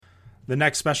The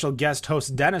next special guest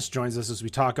host, Dennis, joins us as we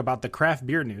talk about the craft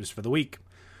beer news for the week.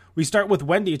 We start with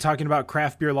Wendy talking about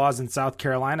craft beer laws in South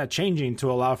Carolina changing to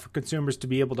allow for consumers to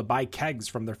be able to buy kegs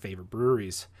from their favorite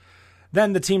breweries.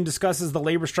 Then the team discusses the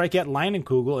labor strike at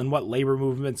Leinenkugel and what labor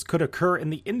movements could occur in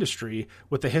the industry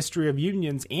with the history of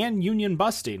unions and union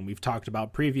busting we've talked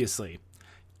about previously.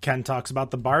 Ken talks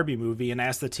about the Barbie movie and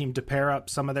asks the team to pair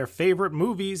up some of their favorite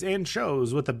movies and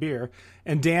shows with a beer.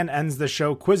 And Dan ends the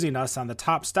show quizzing us on the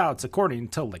top stouts according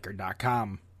to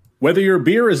Liquor.com. Whether your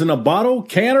beer is in a bottle,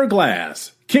 can, or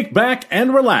glass, kick back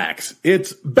and relax.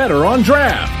 It's better on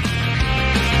draft.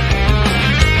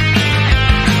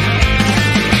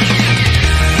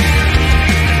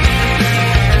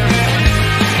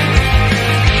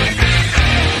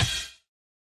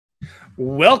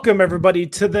 Welcome, everybody,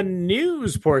 to the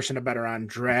news portion of Better on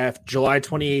Draft, July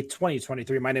 28th,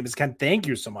 2023. My name is Ken. Thank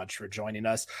you so much for joining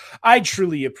us. I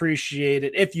truly appreciate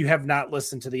it. If you have not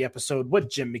listened to the episode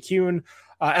with Jim McCune,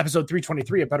 episode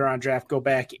 323 of Better on Draft, go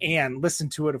back and listen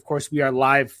to it. Of course, we are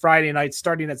live Friday night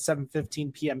starting at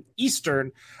 7:15 p.m.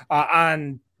 Eastern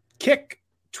on Kick,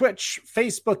 Twitch,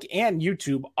 Facebook, and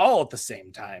YouTube all at the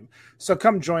same time. So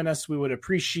come join us. We would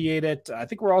appreciate it. I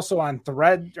think we're also on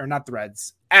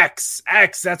X,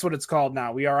 that's what it's called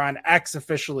now. We are on X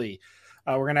officially.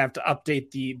 We're going to have to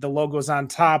update the logos on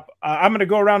top. I'm going to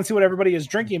go around and see what everybody is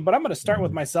drinking, but I'm going to start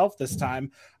with myself this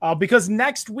time because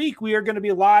next week we are going to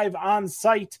be live on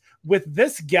site with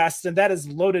this guest, and that is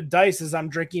Loaded Dice as I'm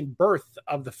drinking Birth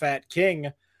of the Fat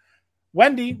King.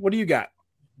 Wendy, what do you got?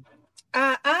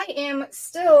 I am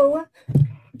still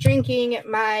drinking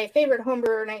my favorite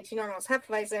homebrewer 19 Normals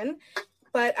Hefeweizen,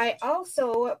 but I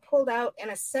also pulled out an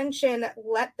Ascension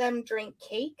Let Them Drink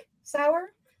Cake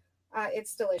Sour.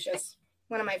 It's delicious.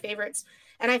 One of my favorites.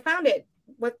 And I found it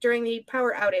during the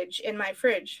power outage in my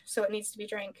fridge, so it needs to be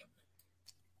drank.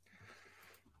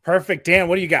 Perfect. Dan,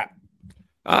 what do you got?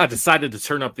 I decided to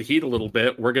turn up the heat a little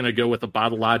bit. We're going to go with the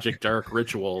Bottle Logic Dark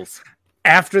Rituals.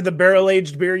 After the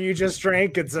barrel-aged beer you just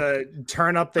drank, it's a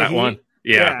turn up the heat. One.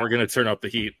 Yeah, we're going to turn up the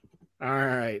heat. All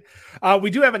right.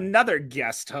 We do have another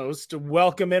guest host.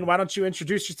 Welcome in. Why don't you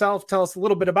introduce yourself? Tell us a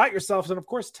little bit about yourself. And, of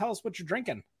course, tell us what you're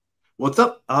drinking. What's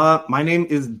up? My name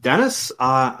is Dennis.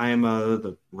 I am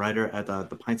the writer at the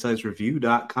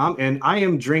PintSizeReview.com. And I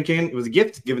am drinking, it was a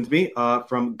gift given to me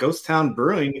from Ghost Town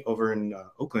Brewing over in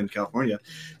Oakland, California.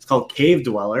 It's called Cave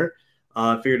Dweller.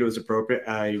 I figured it was appropriate.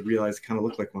 I realized it kind of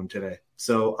looked like one today.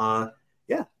 So,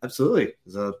 yeah, absolutely.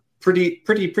 It's a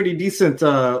pretty decent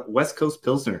West Coast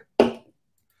Pilsner.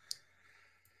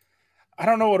 I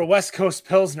don't know what a West Coast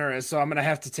Pilsner is, so I'm going to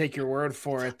have to take your word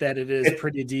for it that it is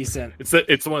pretty decent.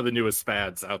 It's one of the newest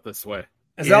fads out this way.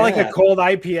 Is that like a cold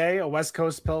IPA, a West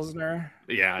Coast Pilsner?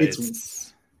 Yeah,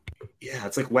 it's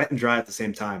like wet and dry at the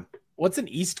same time. What's an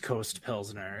East Coast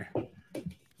Pilsner?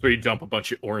 Where you dump a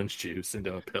bunch of orange juice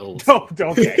into a Pils. Oh,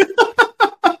 okay.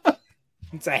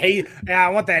 It's I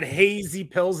want that hazy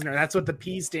Pilsner. That's what the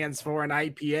P stands for in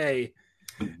IPA.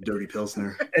 Dirty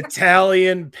Pilsner.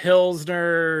 Italian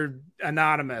Pilsner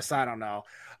Anonymous. I don't know.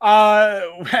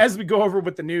 As we go over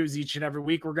with the news each and every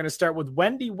week, we're going to start with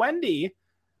Wendy. Wendy,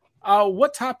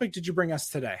 what topic did you bring us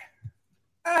today?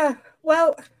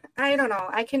 Well, I don't know.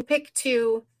 I can pick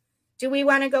two. Do we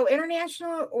want to go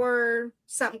international or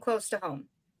something close to home?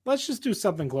 Let's just do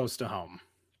something close to home.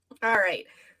 All right.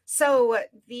 So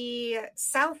the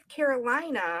South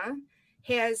Carolina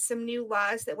has some new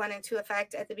laws that went into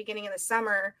effect at the beginning of the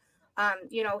summer.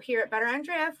 Here at Better on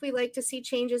Draft, we like to see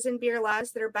changes in beer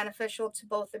laws that are beneficial to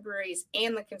both the breweries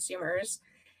and the consumers.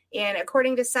 And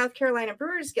according to South Carolina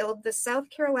Brewers Guild, the South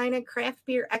Carolina Craft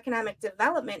Beer Economic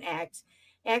Development Act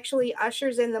actually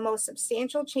ushers in the most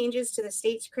substantial changes to the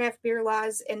state's craft beer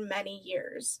laws in many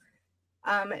years.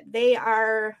 They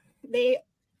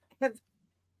have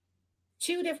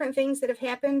two different things that have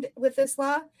happened with this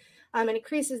law. It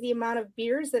increases the amount of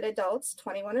beers that adults,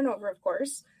 21 and over, of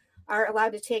course, are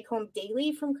allowed to take home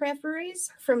daily from craft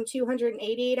breweries from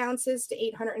 288 ounces to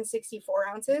 864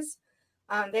 ounces.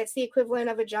 That's the equivalent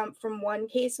of a jump from one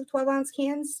case of 12-ounce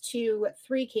cans to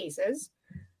 3 cases.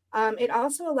 It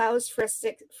also allows for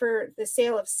the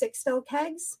sale of 6-fill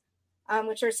kegs,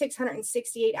 which are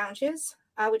 668 ounces,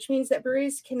 which means that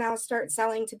breweries can now start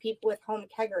selling to people with home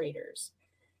kegerators.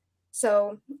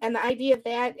 So, and the idea of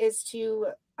that is to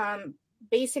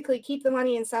basically keep the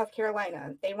money in South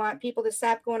Carolina. They want people to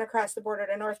stop going across the border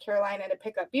to North Carolina to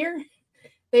pick up beer.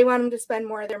 They want them to spend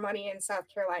more of their money in South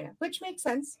Carolina, which makes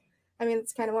sense. I mean,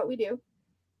 it's kind of what we do.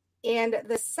 And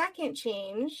the second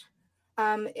change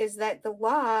is that the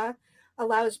law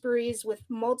allows breweries with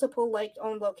multiple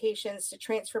owned locations to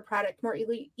transfer product more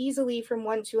easily from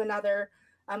one to another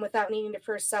without needing to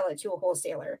first sell it to a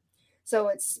wholesaler. So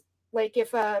it's like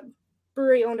if a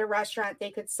brewery owned a restaurant,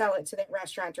 they could sell it to that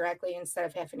restaurant directly instead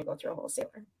of having to go through a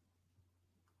wholesaler.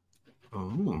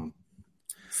 Oh,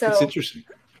 So that's interesting.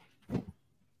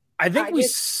 I think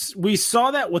we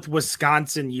saw that with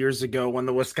Wisconsin years ago when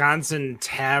the Wisconsin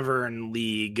Tavern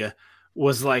League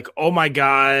was like, oh my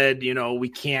God, we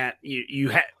can't,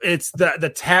 it's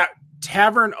the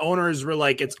tavern owners were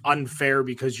like, it's unfair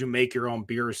because you make your own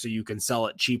beer so you can sell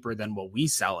it cheaper than what we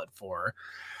sell it for.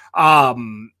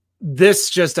 This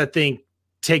just, I think,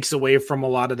 takes away from a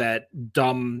lot of that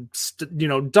dumb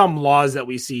laws that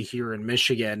we see here in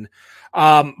Michigan.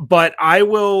 But I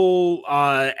will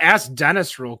ask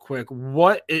Dennis real quick.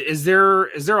 What is there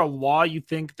a law you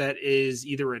think that is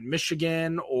either in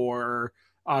Michigan or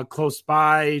close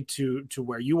by to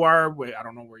where you are? I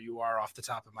don't know where you are off the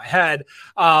top of my head.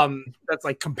 That's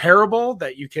like comparable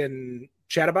that you can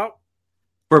chat about?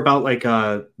 Or about like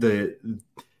the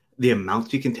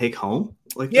amount you can take home?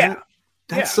 Like yeah. that?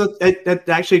 That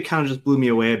actually kind of just blew me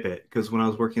away a bit, because when I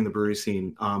was working in the brewery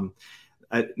scene,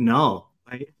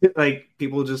 like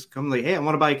people just come like, hey, I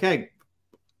want to buy a keg.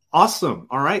 Awesome.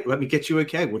 All right, let me get you a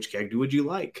keg. Which keg would you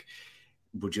like?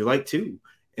 Would you like two?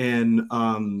 And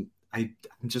I'm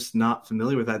just not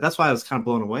familiar with that. That's why I was kind of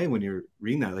blown away when you're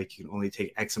reading that. Like, you can only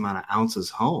take X amount of ounces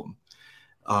home.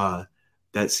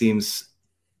 That seems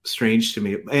strange to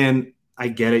me. And I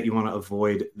get it. You want to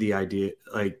avoid the idea,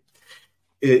 like,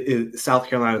 South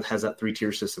Carolina has that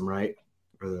 3-tier system, right?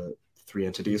 Or the 3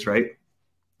 entities, right?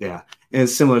 Yeah. And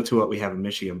it's similar to what we have in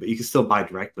Michigan, but you can still buy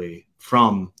directly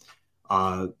from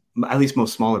at least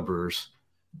most smaller brewers,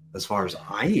 as far as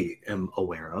I am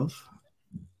aware of.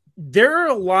 There are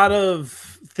a lot of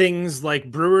things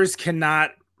like brewers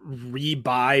cannot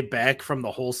rebuy back from the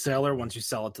wholesaler once you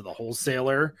sell it to the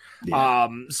wholesaler. Yeah.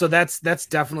 So that's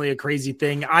definitely a crazy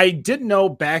thing. I did know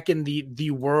back in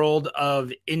the world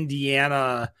of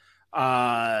Indiana,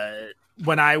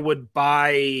 when I would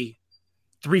buy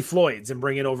 3 Floyds and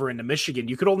bring it over into Michigan,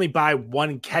 you could only buy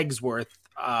 1 keg's worth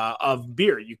of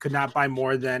beer. You could not buy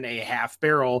more than a half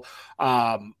barrel,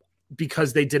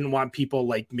 because they didn't want people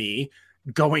like me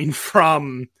going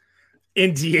from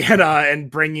Indiana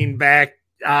and bringing back,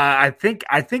 I think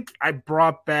I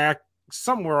brought back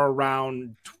somewhere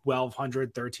around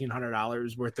 $1,200,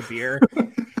 $1,300 worth of beer,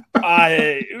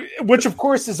 which of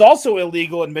course is also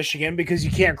illegal in Michigan because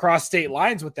you can't cross state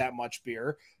lines with that much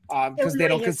beer, because they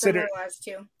don't consider.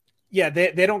 Yeah,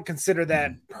 they don't consider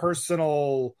that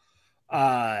personal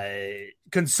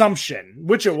consumption,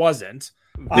 which it wasn't.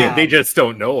 They just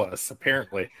don't know us,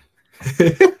 apparently.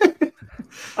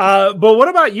 But what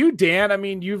about you, Dan? I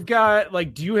mean, you've got,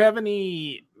 like, do you have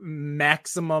any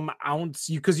maximum ounce?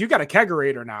 Because you got a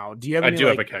kegerator now. Do you have? I do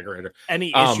have a kegerator.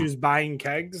 Any issues buying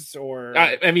kegs, or?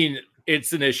 I mean,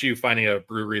 it's an issue finding a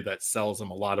brewery that sells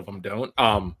them. A lot of them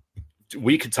don't.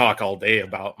 We could talk all day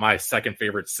about my second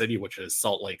favorite city, which is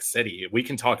Salt Lake City. We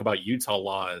can talk about Utah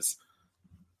laws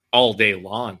all day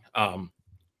long.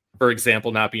 For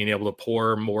example, not being able to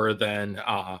pour more than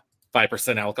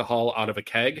 5% alcohol out of a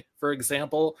keg, for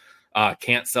example.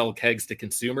 Can't sell kegs to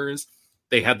consumers.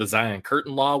 They had the Zion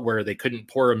Curtain law where they couldn't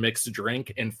pour a mixed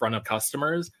drink in front of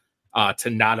customers to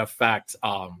not affect,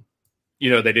 they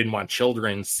didn't want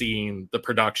children seeing the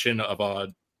production of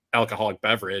a alcoholic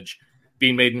beverage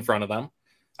being made in front of them.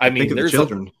 I mean, there's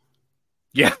children.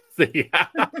 Yeah.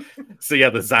 So yeah,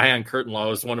 the Zion Curtain law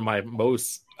is one of my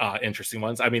most interesting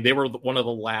ones. I mean, they were one of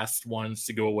the last ones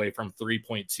to go away from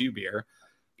 3.2 beer.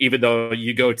 Even though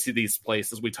you go to these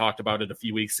places, we talked about it a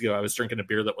few weeks ago. I was drinking a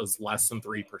beer that was less than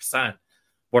 3%,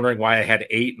 wondering why I had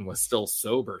 8 and was still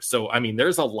sober. So, I mean,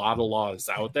 there's a lot of laws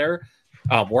out there.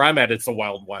 Where I'm at, it's a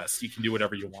Wild West. You can do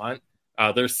whatever you want.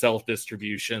 There's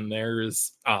self-distribution.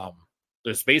 There's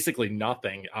basically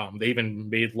nothing. They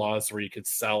even made laws where you could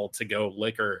sell to-go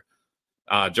liquor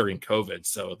during COVID.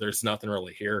 So there's nothing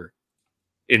really here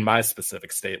in my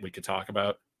specific state we could talk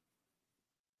about.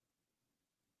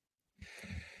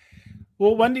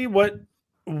 Well, Wendy, what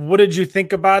did you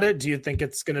think about it? Do you think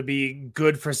it's going to be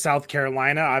good for South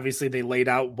Carolina? Obviously, they laid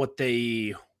out what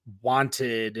they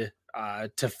wanted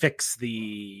to fix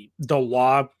the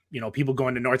law. People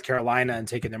going to North Carolina and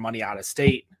taking their money out of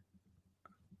state.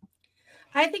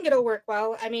 I think it'll work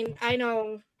well. I mean, I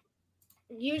know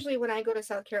usually when I go to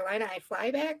South Carolina, I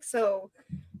fly back. So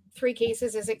 3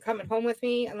 cases isn't coming home with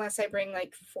me unless I bring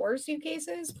like 4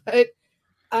 suitcases. But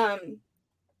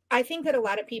I think that a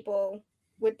lot of people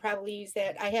would probably use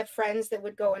that. I have friends that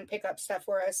would go and pick up stuff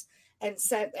for us and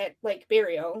send at like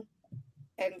Barrio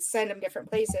and send them different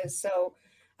places. So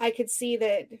I could see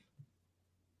that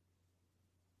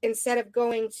instead of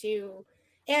going to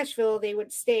Asheville, they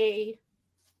would stay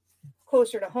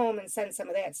closer to home and send some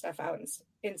of that stuff out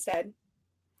instead.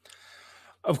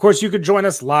 Of course, you could join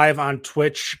us live on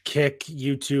Twitch, Kick,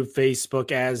 YouTube,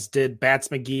 Facebook, as did Bats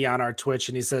McGee on our Twitch.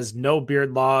 And he says, no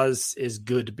beard laws is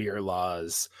good beer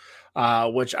laws,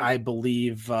 which I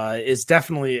believe is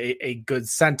definitely a good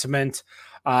sentiment.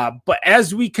 But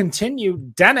as we continue,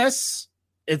 Dennis,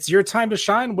 it's your time to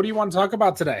shine. What do you want to talk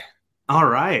about today? All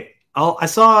right. I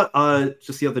saw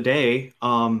just the other day.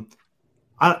 I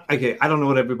don't know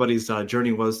what everybody's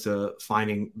journey was to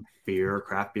finding beer,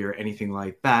 craft beer, anything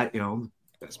like that.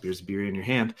 Best beer's beer in your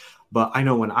hand. But I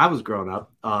know when I was growing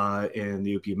up in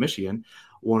the UP of Michigan,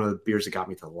 one of the beers that got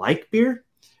me to like beer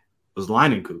was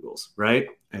Leinenkugel's, right?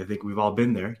 And I think we've all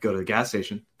been there. Go to the gas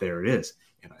station, there it is.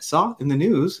 And I saw in the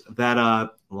news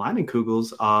that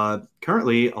Leinenkugel's,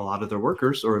 currently a lot of their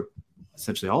workers, or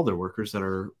essentially all their workers that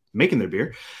are making their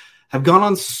beer, have gone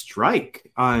on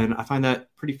strike. And I find that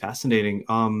pretty fascinating.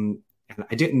 And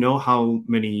I didn't know how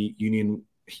many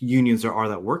unions there are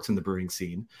that works in the brewing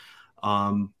scene.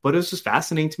 But it was just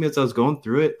fascinating to me as I was going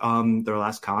through it. Their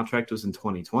last contract was in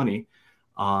 2020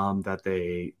 that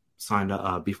they signed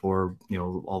before,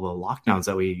 all the lockdowns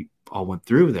that we all went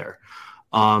through there.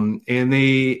 And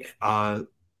they,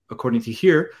 according to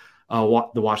here,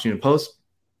 the Washington Post,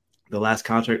 the last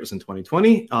contract was in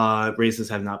 2020. Raises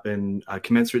have not been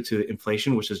commensurate to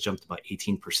inflation, which has jumped about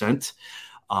 18%.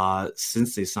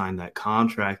 Since they signed that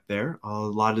contract there. A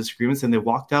lot of disagreements, and they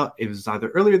walked out. It was either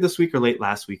earlier this week or late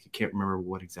last week. I can't remember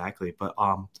what exactly, but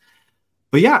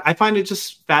yeah, I find it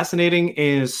just fascinating,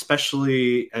 and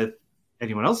especially if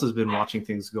anyone else has been watching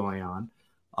things going on,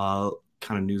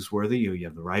 kind of newsworthy. You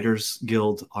have the Writers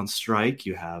Guild on strike.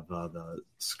 You have the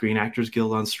Screen Actors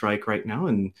Guild on strike right now,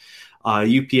 and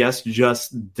UPS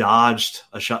just dodged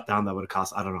a shutdown that would have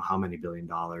cost I don't know how many $1 billion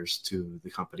to the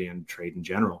company and trade in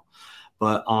general.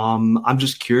 But I'm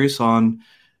just curious on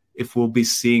if we'll be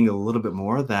seeing a little bit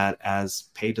more of that as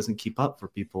pay doesn't keep up for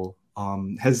people. I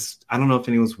don't know if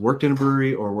anyone's worked in a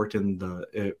brewery or worked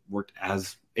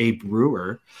as a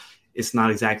brewer. It's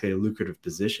not exactly a lucrative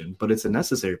position, but it's a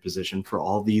necessary position for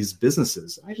all these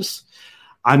businesses.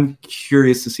 I'm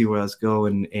curious to see where that's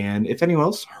going. And if anyone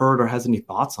else heard or has any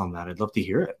thoughts on that, I'd love to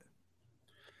hear it.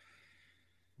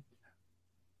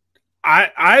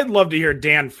 I'd love to hear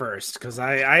Dan first, because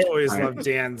I always love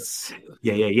Dan's.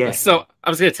 Yeah. So I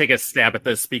was going to take a stab at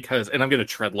this and I'm going to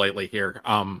tread lightly here.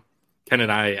 Ken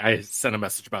and I sent a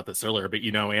message about this earlier, but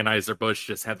Anheuser-Busch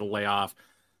just had to lay off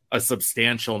a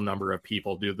substantial number of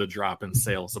people due to the drop in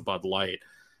sales of Bud Light.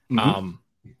 Mm-hmm.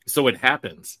 So it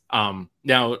happens.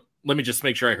 Now, let me just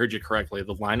make sure I heard you correctly.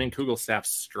 The Leinenkugel staff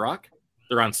struck.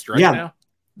 They're on strike now?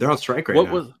 They're on strike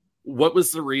now. What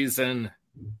was the reason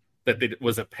that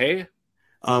was it pay?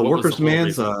 Workers'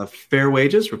 demands fair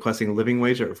wages, requesting a living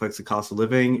wage that reflects the cost of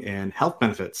living, and health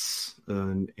benefits.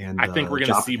 And I think we're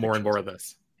going to see more and more of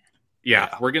this.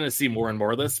 Yeah, we're going to see more and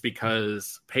more of this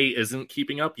because pay isn't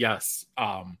keeping up. Yes,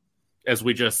 as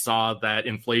we just saw, that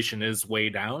inflation is way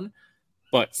down,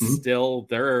 but still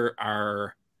there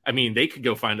are. I mean, they could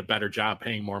go find a better job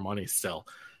paying more money still.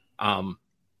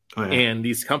 And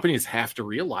these companies have to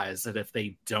realize that if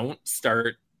they don't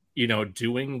start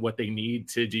doing what they need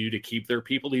to do to keep their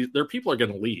people are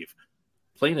going to leave.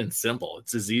 Plain and simple.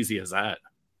 It's as easy as that.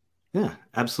 Yeah,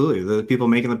 absolutely. The people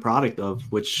making the product of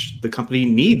which the company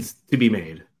needs to be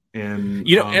made. And,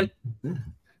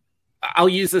 I'll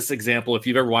use this example. If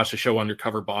you've ever watched the show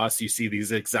Undercover Boss, you see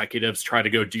these executives try to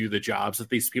go do the jobs that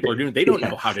these people are doing. They don't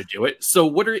know how to do it. So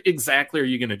what exactly are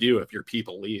you going to do if your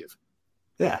people leave?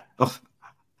 Yeah.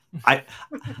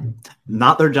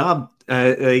 Not their job.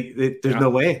 There's no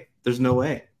way. There's no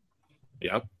way.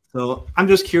 Yep. So I'm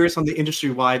just curious on the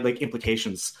industry-wide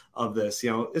implications of this.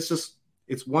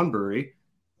 It's one brewery. It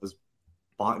was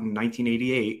bought in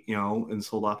 1988, and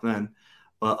sold off then.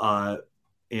 But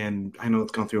and I know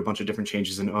it's gone through a bunch of different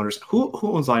changes in owners. Who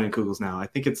owns Leinenkugel's now? I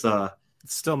think it's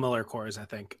still Miller Coors. I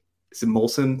think. Is it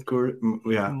Molson Coors?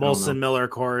 Yeah, Molson Miller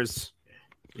Coors.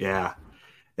 Yeah.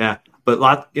 But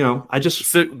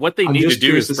so what they need to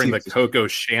do is bring the Cocoa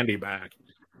Shandy back.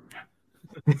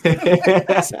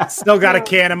 Still got a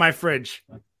can in my fridge.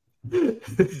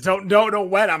 Don't know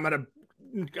when I'm gonna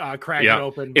crack it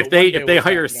open. If they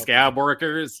hire scab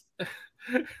workers,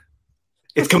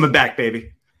 it's coming back,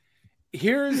 baby.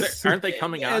 Aren't they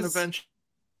coming out eventually?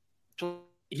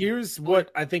 Here's what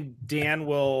I think Dan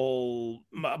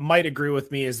might agree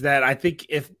with me is that I think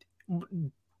if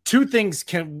two things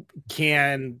could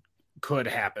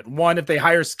happen. One, if they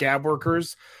hire scab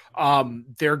workers,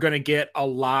 they're going to get a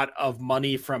lot of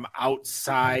money from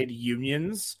outside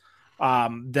unions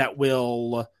that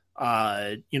will,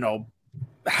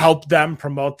 help them,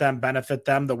 promote them, benefit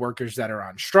them, the workers that are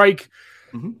on strike.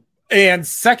 Mm-hmm. And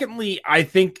secondly, I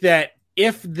think that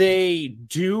if they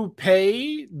do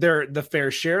pay the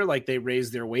fair share, like they raise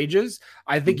their wages,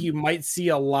 I think you might see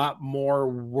a lot more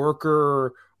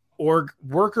workers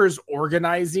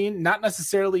organizing, not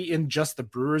necessarily in just the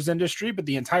brewers industry, but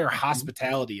the entire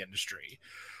hospitality industry.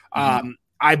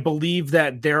 I believe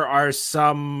that there are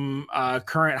some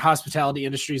current hospitality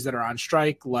industries that are on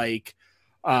strike, like,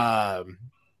 oh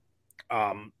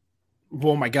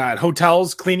my God,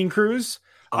 hotels, cleaning crews.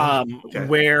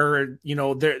 Where, you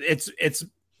know, it's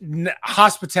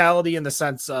hospitality in the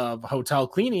sense of hotel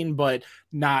cleaning, but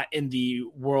not in the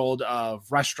world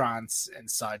of restaurants and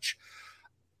such.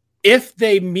 If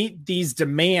they meet these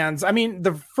demands, I mean,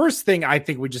 the first thing I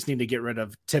think we just need to get rid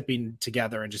of tipping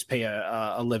together and just pay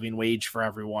a living wage for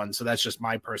everyone. So that's just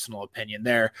my personal opinion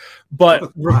there.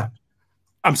 But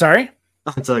I'm sorry.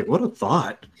 It's like, what a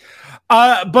thought.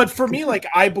 But for me, like,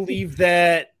 I believe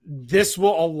that this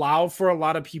will allow for a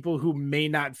lot of people who may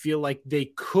not feel like they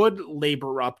could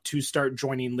labor up to start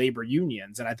joining labor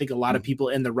unions. And I think a lot of people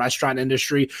in the restaurant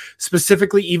industry,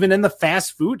 specifically even in the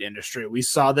fast food industry, we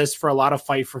saw this for a lot of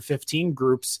Fight for 15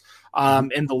 groups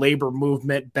in the labor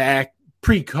movement back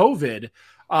pre-COVID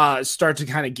start to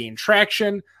kind of gain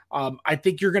traction. I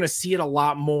think you're going to see it a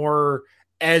lot more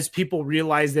as people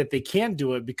realize that they can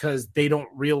do it, because they don't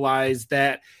realize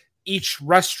that each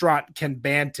restaurant can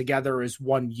band together as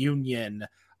one union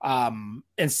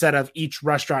instead of each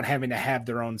restaurant having to have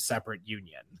their own separate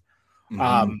union.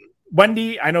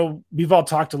 Wendy, I know we've all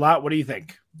talked a lot. What do you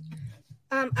think?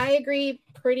 I agree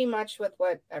pretty much with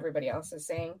what everybody else is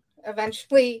saying.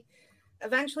 Eventually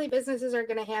businesses are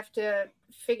going to have to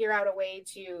figure out a way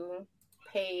to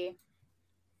pay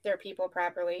their people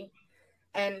properly.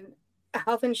 And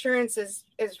health insurance is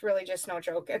really just no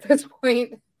joke at this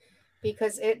point,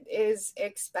 because it is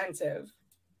expensive.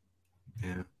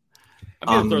 Yeah. I'm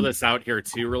going to throw this out here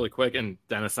too really quick. And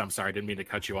Dennis, I'm sorry, I didn't mean to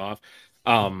cut you off.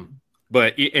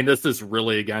 But this is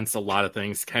really against a lot of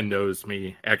things. Ken knows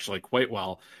me actually quite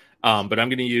well. But I'm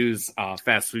going to use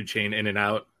fast food chain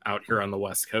In-N-Out out here on the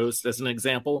West Coast as an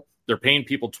example. They're paying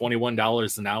people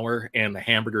 $21 an hour, and the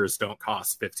hamburgers don't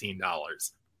cost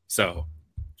 $15. So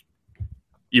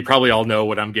you probably all know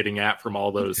what I'm getting at from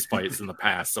all those fights in the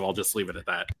past. So I'll just leave it at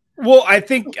that. Well, I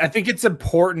think it's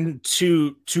important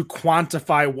to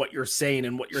quantify what you're saying,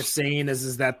 and what you're saying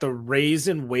is that the raise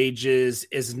in wages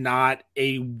is not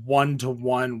a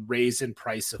 1-to-1 raise in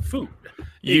price of food.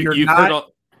 You're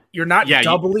not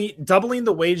doubling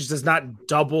the wage does not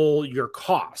double your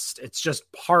cost. It's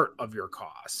just part of your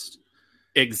cost.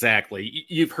 Exactly.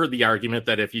 You've heard the argument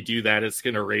that if you do that, it's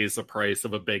going to raise the price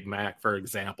of a Big Mac, for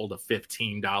example, to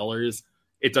 $15.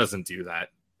 It doesn't do that.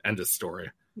 End of story.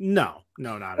 No,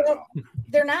 not at all.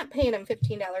 They're not paying them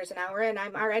 $15 an hour, and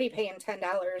I'm already paying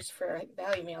 $10 for a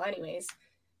value meal anyways.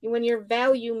 When your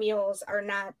value meals are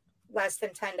not less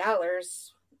than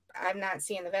 $10, I'm not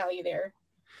seeing the value there.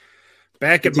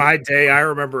 Back in my day, I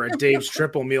remember a Dave's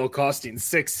triple meal costing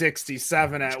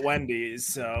 $6.67 at Wendy's.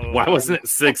 So why wasn't it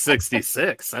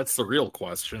 $6.66? That's the real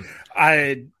question.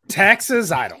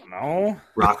 Taxes, I don't know.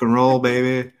 Rock and roll,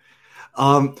 baby.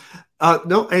 No,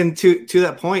 and to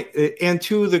that point, and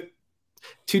to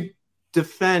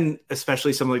defend,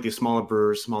 especially some of the smaller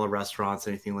brewers, smaller restaurants,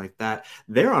 anything like that,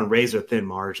 they're on razor thin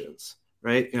margins,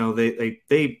 right? You know,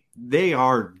 they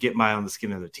are getting by on the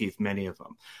skin of their teeth, many of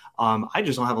them. I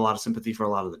just don't have a lot of sympathy for a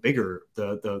lot of the bigger,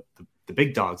 the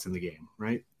big dogs in the game,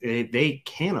 right? They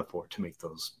can't afford to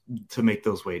make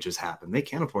those wages happen. They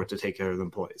can't afford to take care of the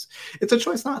employees. It's a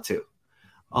choice not to.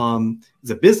 It's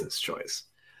a business choice.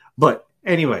 But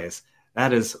anyways,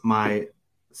 that is my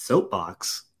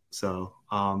soapbox. So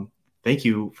thank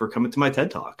you for coming to my TED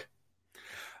Talk.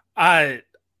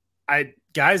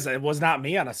 Guys, it was not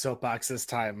me on a soapbox this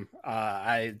time.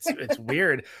 It's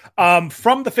weird.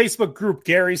 From the Facebook group,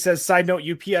 Gary says, side note,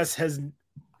 UPS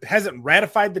hasn't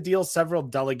ratified the deal. Several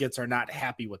delegates are not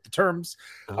happy with the terms.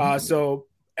 So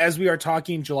as we are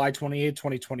talking July 28,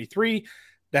 2023,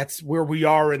 that's where we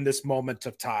are in this moment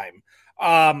of time.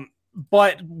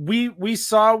 But we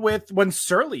saw when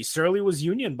Surly was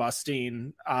union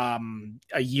busting a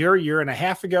year and a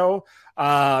half ago.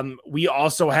 We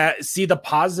also see the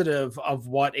positive of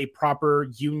what a proper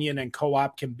union and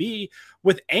co-op can be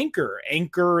with Anchor.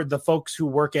 Anchor, the folks who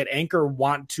work at Anchor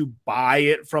want to buy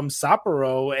it from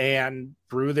Sapporo and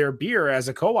brew their beer as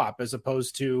a co-op, as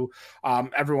opposed to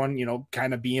everyone,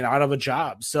 kind of being out of a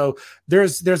job. So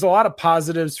there's a lot of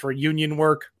positives for union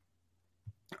work.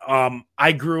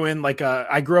 I grew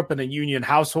up in a union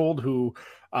household who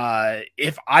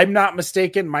If I'm not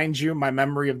mistaken, mind you, my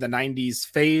memory of the 90s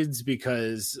fades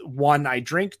because 1, I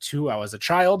drink, 2, I was a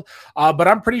child. But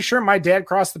I'm pretty sure my dad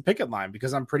crossed the picket line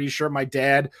because I'm pretty sure my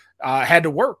dad had to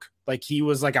work. Like he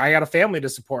was like, I got a family to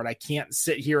support. I can't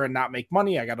sit here and not make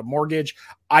money. I got a mortgage.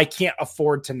 I can't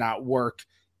afford to not work.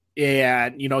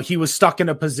 And, he was stuck in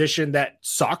a position that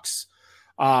sucks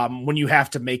when you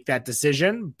have to make that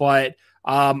decision. But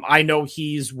I know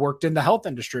he's worked in the health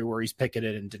industry where he's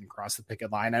picketed and didn't cross the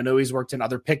picket line. I know he's worked in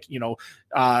other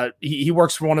he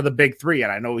works for one of the big 3,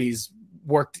 and I know he's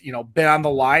worked, been on the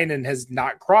line and has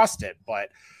not crossed it. But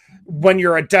when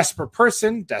you're a desperate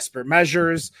person, desperate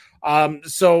measures.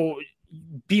 So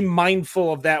be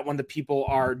mindful of that when the people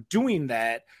are doing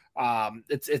that.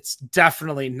 It's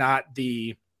definitely not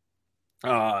the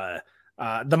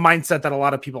mindset that a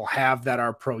lot of people have that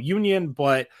are pro-union,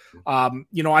 but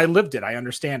I lived it. I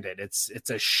understand it. It's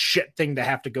a shit thing to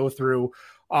have to go through.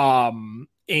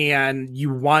 And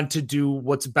you want to do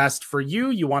what's best for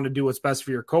you. You want to do what's best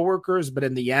for your coworkers, but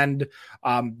in the end,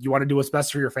 you want to do what's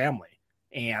best for your family.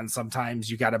 And sometimes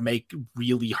you got to make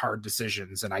really hard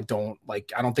decisions. And I don't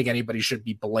think anybody should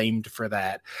be blamed for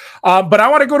that. But I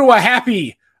want to go to a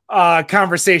happy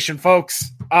conversation,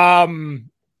 folks.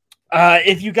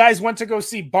 If you guys went to go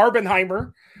see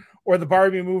Barbenheimer or the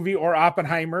Barbie movie or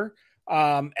Oppenheimer,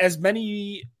 as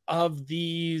many of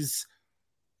these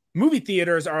movie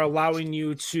theaters are allowing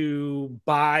you to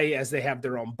buy as they have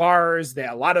their own bars.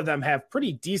 A lot of them have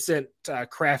pretty decent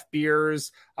craft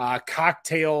beers,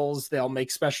 cocktails. They'll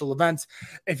make special events.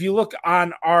 If you look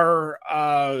on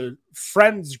our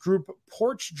friends group,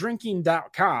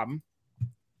 porchdrinking.com,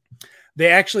 they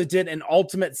actually did an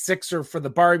ultimate sixer for the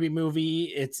Barbie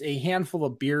movie. It's a handful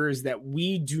of beers that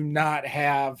we do not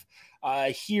have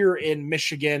here in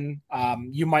Michigan.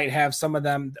 You might have some of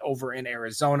them over in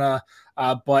Arizona,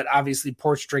 but obviously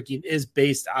Porch Drinking is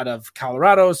based out of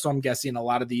Colorado. So I'm guessing a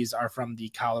lot of these are from the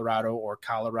Colorado or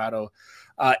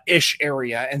Colorado-ish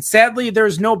area. And sadly,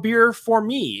 there's no beer for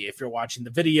me. If you're watching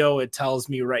the video, it tells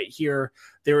me right here,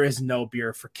 there is no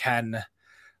beer for Ken.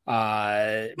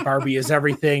 Barbie is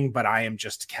everything, but I am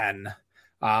just Ken.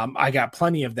 I got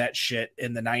plenty of that shit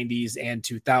in the 90s and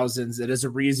 2000s. It is a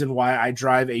reason why I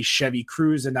drive a Chevy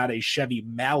Cruze and not a Chevy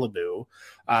Malibu,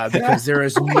 because there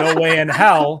is no way in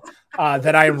hell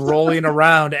that I'm rolling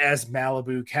around as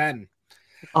Malibu Ken.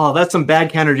 Oh, that's some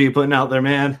bad energy you're putting out there,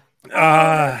 man.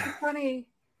 Funny.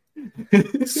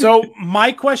 So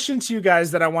my question to you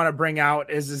guys that I want to bring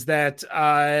out is that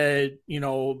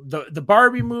the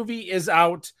Barbie movie is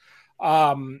out,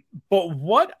 but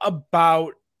what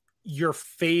about your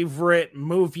favorite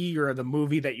movie or the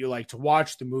movie that you like to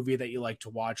watch, the movie that you like to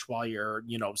watch while you're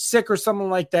sick or something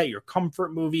like that, your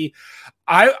comfort movie?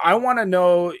 I want to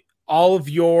know all of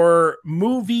your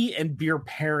movie and beer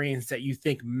pairings that you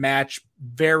think match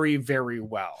very, very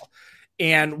well.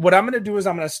 And what I'm going to do is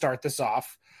I'm going to start this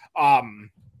off.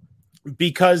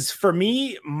 Because for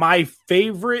me, my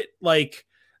favorite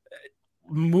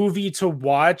movie to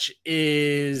watch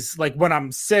is when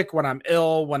I'm sick, when I'm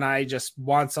ill, when I just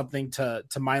want something to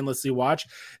mindlessly watch.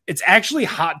 It's actually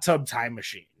Hot Tub Time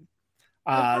Machine.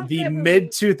 The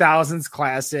mid 2000s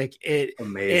classic. It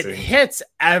hits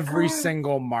every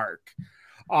single mark.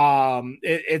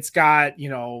 It's got,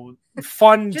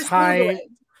 fun time.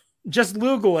 Just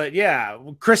Google it. Yeah.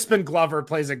 Crispin Glover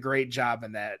plays a great job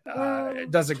in that.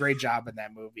 Does a great job in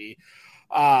that movie.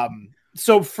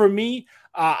 So for me,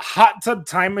 Hot Tub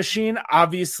Time Machine,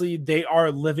 obviously they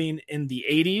are living in the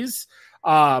 80s.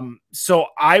 So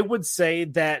I would say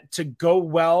that to go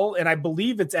well, and I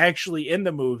believe it's actually in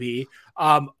the movie,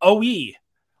 OE,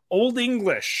 Old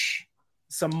English,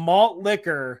 some malt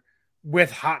liquor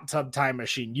with Hot Tub Time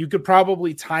Machine. You could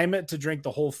probably time it to drink the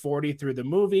whole 40 through the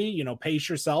movie, pace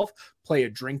yourself, play a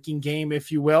drinking game,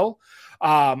 if you will.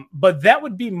 But that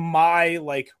would be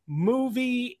my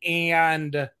movie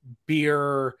and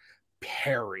beer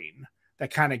pairing that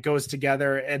kind of goes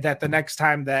together. And that the next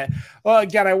time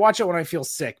again, I watch it when I feel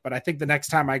sick, but I think the next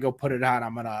time I go put it on,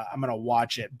 I'm going to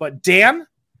watch it. But Dan,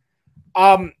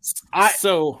 I've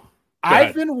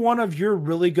been one of your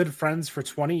really good friends for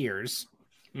 20 years.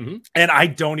 Mm-hmm. And I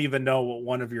don't even know what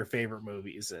one of your favorite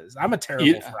movies is. I'm a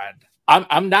terrible friend.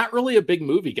 I'm not really a big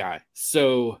movie guy.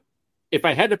 So if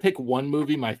I had to pick one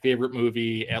movie, my favorite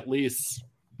movie, at least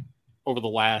over the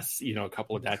last,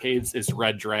 couple of decades, is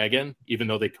Red Dragon, even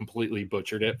though they completely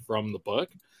butchered it from the book.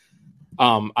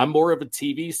 I'm more of a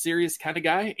TV series kind of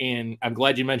guy. And I'm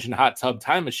glad you mentioned Hot Tub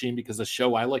Time Machine, because a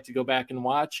show I like to go back and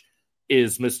watch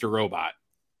is Mr. Robot.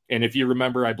 And if you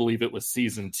remember, I believe it was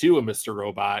season 2 of Mr.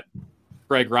 Robot.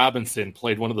 Greg Robinson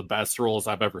played one of the best roles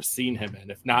I've ever seen him in,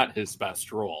 if not his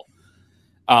best role.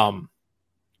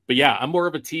 But yeah, I'm more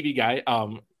of a TV guy.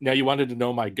 Now you wanted to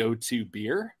know my go-to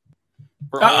beer?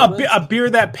 A beer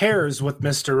that pairs with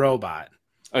Mr. Robot.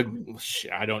 I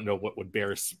don't know what would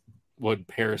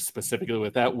pair specifically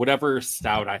with that. Whatever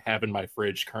stout I have in my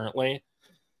fridge currently.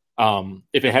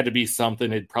 If it had to be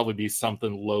something, it'd probably be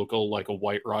something local, like a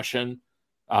White Russian,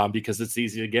 because it's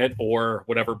easy to get, or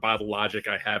whatever Bottle Logic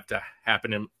I have to have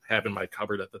in my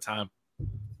cupboard at the time.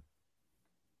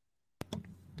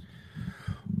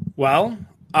 Well,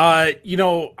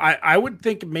 I would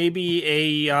think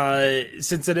maybe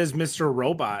since it is Mr.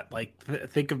 Robot, like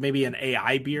think of maybe an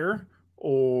AI beer,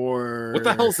 or what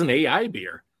the hell's an AI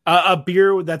beer? A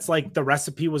beer that's like the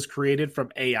recipe was created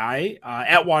from AI.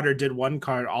 Atwater did one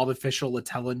called Artificial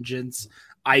Intelligence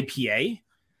IPA.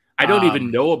 I don't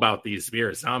even know about these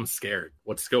beers. I'm scared.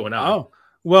 What's going on? Oh,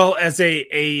 well, as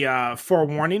a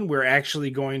forewarning, we're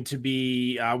actually going to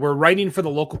be we're writing for the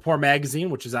Local Pour magazine,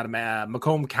 which is out of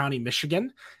Macomb County,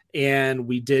 Michigan, and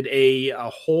we did a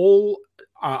whole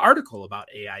article about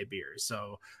AI beers.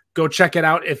 So go check it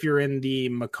out if you're in the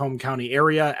Macomb County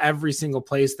area. Every single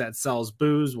place that sells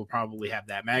booze will probably have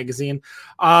that magazine.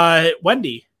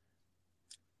 Wendy.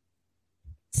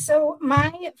 So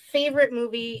my favorite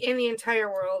movie in the entire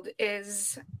world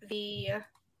is Mr.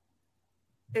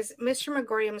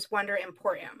 Megorium's Wonder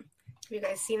Emporium. Have you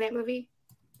guys seen that movie?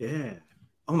 Yeah.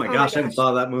 Oh my gosh, I haven't thought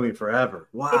of that movie forever.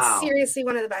 Wow. It's seriously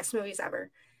one of the best movies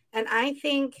ever. And I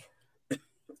think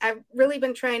I've really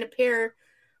been trying to pair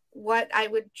what I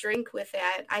would drink with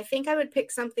that. I think I would pick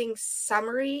something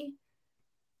summery,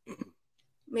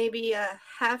 maybe a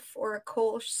Hef or a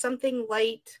Kolsch, something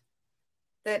light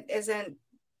that isn't,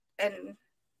 and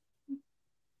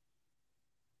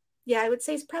yeah, I would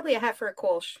say it's probably a Hef or a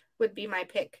Kolsch would be my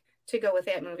pick to go with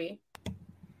that movie.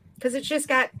 Because it's just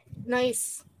got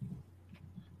nice,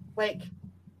 like,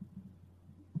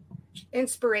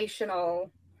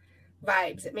 inspirational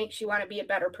vibes. It makes you want to be a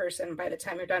better person by the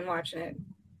time you're done watching it.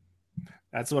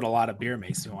 That's what a lot of beer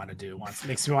makes me want to do.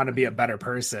 Makes me want to be a better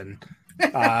person,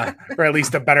 or at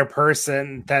least a better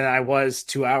person than I was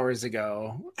 2 hours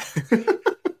ago.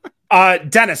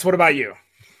 Dennis, what about you?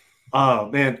 Oh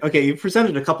man, okay. You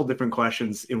presented a couple different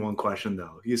questions in one question,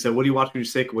 though. You said, "What do you watch when you're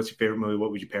sick? What's your favorite movie?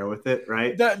 What would you pair with it?"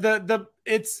 Right?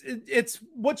 It's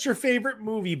what's your favorite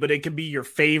movie, but it can be your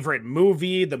favorite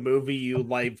movie, the movie you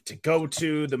like to go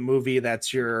to, the movie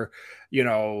that's your,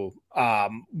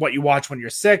 what you watch when you're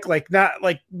sick. Like not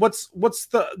like what's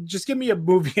the just give me a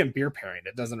movie and beer pairing.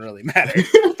 It doesn't really matter.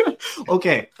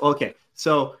 Okay.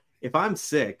 So if I'm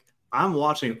sick, I'm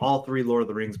watching all 3 Lord of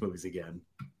the Rings movies again.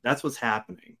 That's what's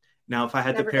happening. Now, if I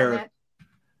had to pair,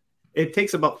 it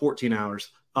takes about 14 hours.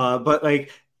 But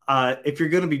if you're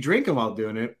going to be drinking while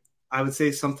doing it, I would say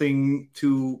something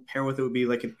to pair with it would be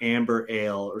like an amber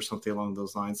ale or something along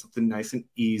those lines. Something nice and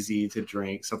easy to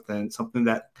drink. Something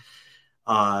that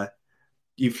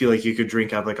you feel like you could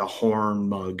drink out of like a horn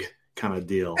mug kind of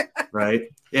deal, right?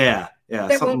 Yeah.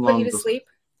 That won't put you to sleep.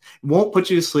 Won't put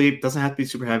you to sleep. Doesn't have to be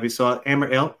super heavy. So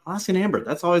amber ale, I'll ask an amber.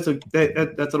 That's always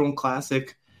that's an old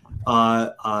classic.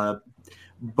 But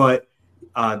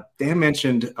Dan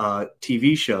mentioned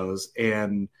TV shows,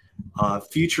 and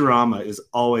Futurama is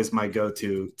always my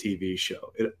go-to TV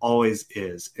show. It always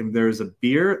is. And there's a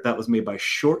beer that was made by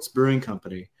Short's Brewing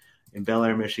Company in Bel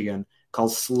Air, Michigan,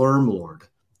 called Slurmlord,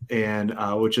 and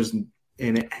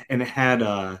it had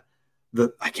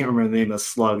I can't remember the name of the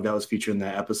slug that was featured in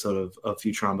that episode of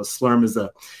Futurama. Slurm is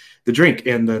the drink,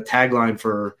 and the tagline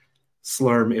for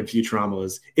Slurm in Futurama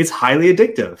was, "It's highly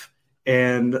addictive,"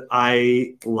 and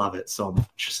I love it so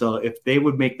much. So if they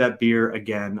would make that beer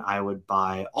again, I would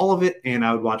buy all of it, and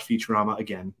I would watch Futurama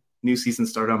again. New season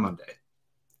started on Monday.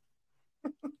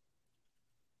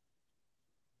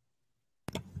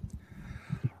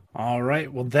 All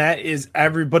right. Well, that is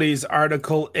everybody's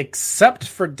article except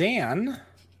for Dan.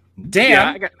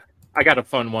 Dan, yeah, I got a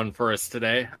fun one for us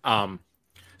today.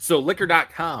 So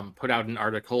liquor.com put out an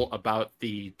article about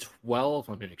the 12,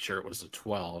 let me make sure it was the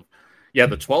 12. Yeah,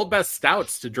 the 12 best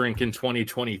stouts to drink in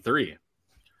 2023.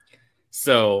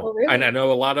 So, really? And I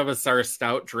know a lot of us are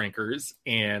stout drinkers,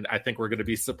 and I think we're going to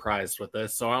be surprised with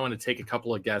this. So I want to take a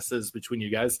couple of guesses between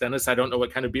you guys. Dennis, I don't know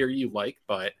what kind of beer you like,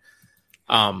 but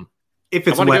if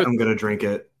it's wet, I'm going to drink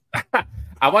it.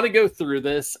 I want to go through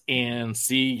this and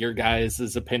see your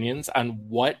guys' opinions on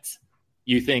what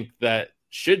you think that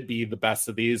should be the best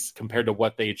of these compared to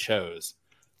what they chose.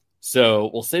 So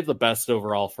we'll save the best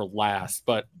overall for last,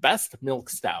 but best milk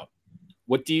stout.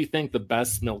 What do you think the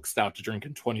best milk stout to drink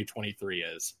in 2023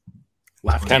 is?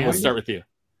 Ken, we'll start with you.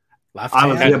 I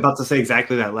was about to say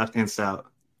exactly that, left-hand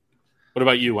stout. What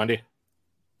about you, Wendy?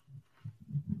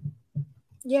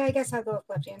 Yeah, I guess I'll go with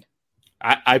left hand.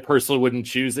 I personally wouldn't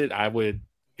choose it. I would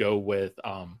go with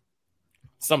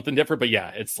something different, but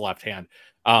yeah, it's left hand.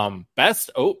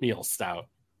 Best oatmeal stout.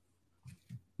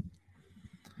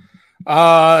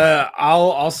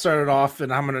 I'll start it off,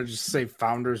 and I'm gonna just say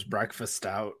Founder's Breakfast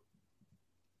Stout.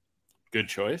 Good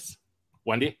choice.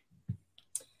 Wendy?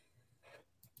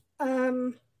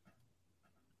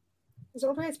 Is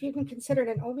Old Rasputin considered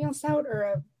an oatmeal stout or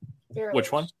a barrel?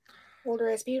 Which one? Old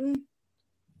Rasputin.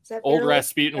 Is that Old barrel?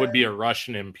 Rasputin would be a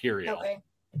Russian Imperial. Okay.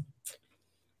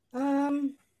 I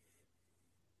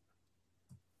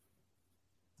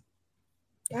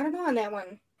don't know on that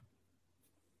one.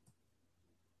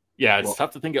 Yeah, it's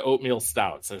tough to think of oatmeal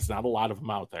stouts. There's not a lot of them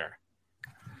out there.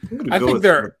 I think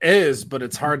there is, but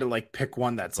it's hard to like pick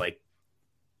one that's like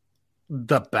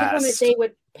the best. Pick one that they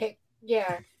would pick.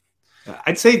 Yeah.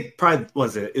 I'd say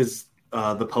probably is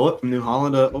the Poet from New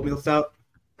Holland oatmeal stout.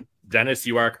 Dennis,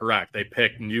 you are correct. They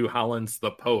picked New Holland's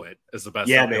The Poet as the best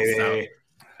Yeah, oatmeal baby.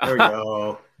 stout. There we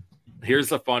go.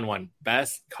 Here's a fun one.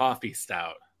 Best coffee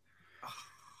stout.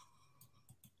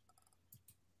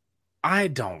 I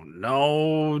don't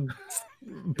know.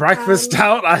 Breakfast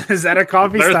stout? Is that a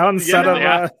coffee stout instead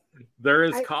of there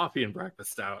is coffee in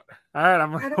breakfast stout. All right,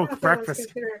 I'm I gonna don't go know with if that was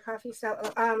breakfast. considered a coffee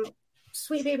stout.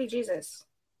 Sweet Baby Jesus.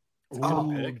 Ooh,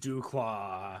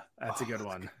 Dewclaw. That's a good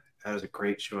one. That was a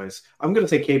great choice. I'm going to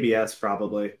say KBS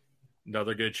probably.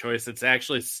 Another good choice. It's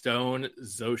actually Stone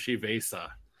Zoshi Vesa.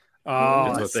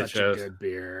 Oh, That's that's such a good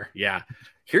beer. Yeah.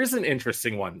 Here's an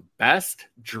interesting one. Best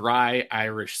dry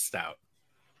Irish stout.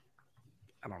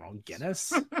 I don't know,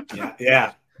 Guinness?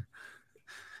 Yeah.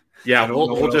 Yeah, I don't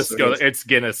know we'll what just else go. there is. It's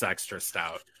Guinness Extra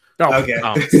Stout. Oh, Okay.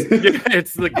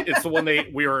 It's the one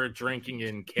we were drinking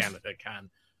in Canada, Ken.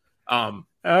 Oh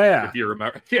yeah. If you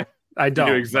remember. Yeah. I You don't.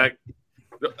 do exact.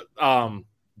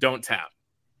 Don't tap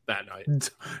that night.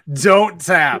 Don't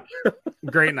tap.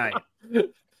 Great night.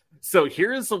 So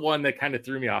here's the one that kind of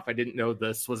threw me off. I didn't know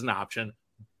this was an option.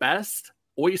 Best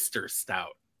oyster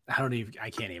stout.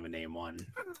 I can't even name one.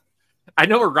 I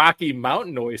know a Rocky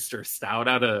Mountain oyster stout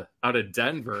out of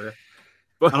Denver.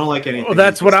 I don't like anything. Well,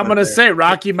 that's what I'm gonna say.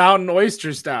 Rocky Mountain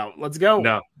Oyster Stout. Let's go.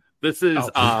 No, this is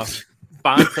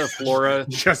Fonta Flora.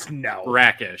 Just no.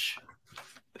 Brackish.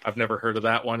 I've never heard of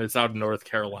that one. It's out in North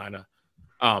Carolina.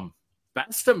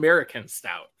 Best American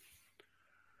stout.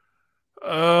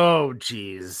 Oh,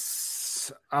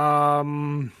 geez.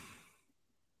 I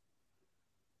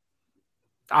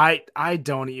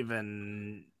don't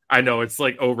even. I know it's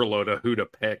like overload of who to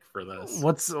pick for this.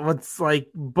 What's like,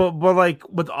 but like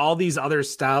with all these other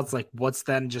stouts, like what's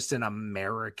then just an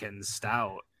American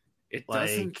stout? It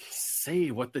doesn't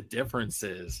say what the difference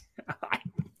is.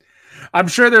 I'm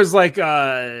sure there's like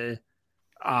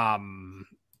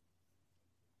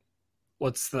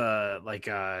what's the like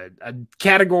a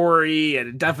category and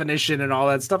a definition and all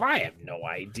that stuff. I have no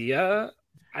idea.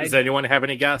 Does anyone have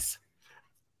any guess?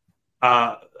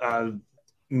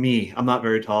 Me. I'm not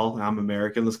very tall. I'm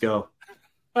American. Let's go.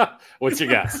 What's your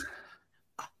guess?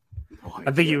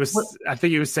 I think he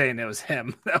was saying it was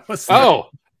him. That was Oh.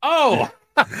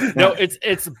 No,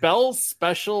 it's Bell's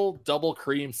Special Double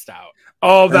Cream Stout.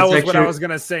 Oh, that was what I was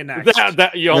gonna say next.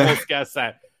 That you almost guessed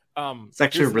that. It's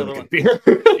actually a really good beer.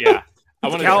 Yeah, I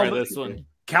want to try this one.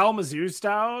 Kalamazoo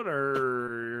Stout,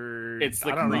 or it's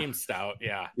the cream stout.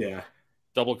 Yeah,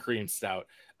 double cream stout.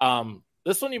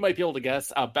 This one you might be able to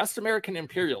guess. Best American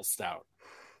Imperial Stout.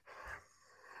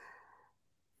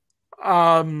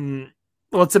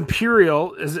 Well, it's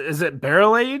Imperial. Is it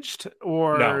barrel aged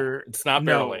or no? It's not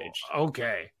barrel aged.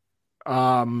 Okay.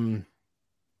 Are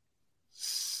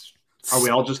we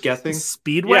all just guessing?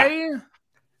 Speedway? Yeah.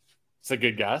 It's a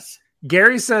good guess.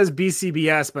 Gary says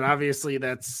BCBS, but obviously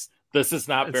this is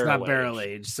not barrel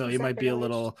aged, so he might be a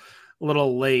little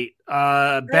late.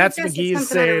 Bats McGee's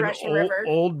saying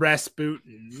old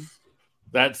Rasputin.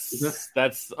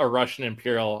 That's a Russian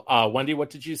Imperial. Wendy, what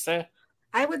did you say?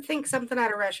 I would think something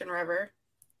out of Russian River.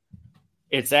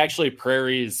 It's actually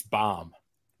Prairie's Bomb.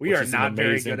 We are not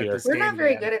very good at this. We're not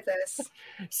very good at this.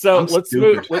 So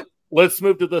let's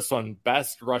move to this one.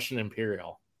 Best Russian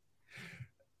Imperial.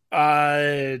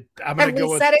 I'm gonna go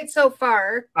with. Said it so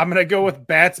far. I'm gonna go with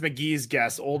Bats McGee's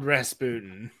guess. Old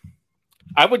Rasputin.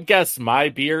 I would guess my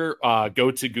beer.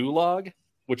 Go to Gulag,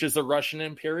 which is a Russian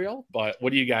Imperial. But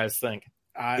what do you guys think?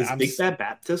 Is Big Bad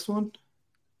Baptist one?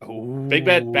 Oh, Big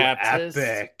Bad Baptist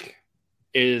epic.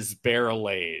 Is barrel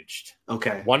aged.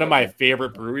 Okay. One of my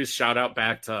favorite breweries. Shout out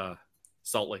back to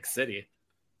Salt Lake City.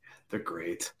 They're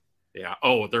great. Yeah.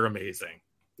 Oh, they're amazing.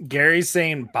 Gary's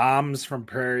saying bombs from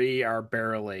Prairie are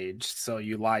barrel aged, so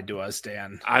you lied to us,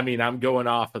 Dan. I mean, I'm going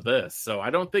off of this, so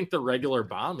I don't think the regular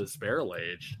bomb is barrel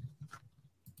aged.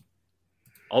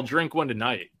 I'll drink one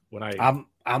tonight when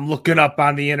I'm looking up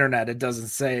on the internet. It doesn't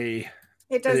say.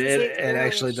 It doesn't say it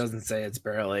actually doesn't say it's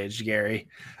barrel aged, Gary.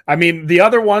 I mean, the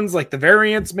other ones like the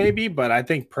variants maybe, but I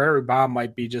think Prairie Bomb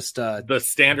might be just the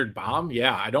standard bomb.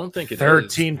 Yeah, I don't think it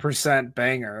 13%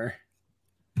 banger.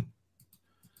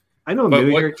 I know, New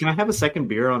Year. Can I have a second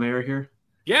beer on air here?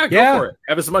 Yeah, go for it.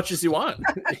 Have as much as you want.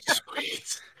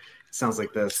 Sweet. Sounds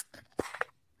like this.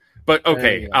 But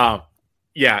okay,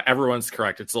 yeah, everyone's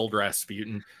correct. It's Old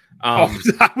Rasputin.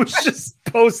 I was just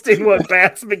posting what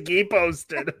Bats McGee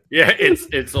posted. Yeah,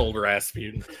 it's Old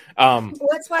Rasputin.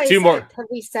 That's why two more. Have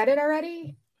we said it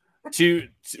already? Two.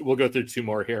 We'll go through two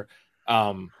more here.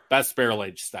 Best barrel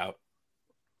aged stout.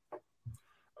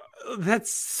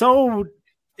 That's so.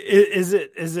 Is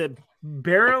it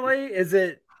barrel aged? Is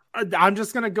it? I'm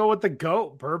just gonna go with the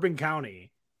GOAT, Bourbon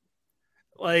County.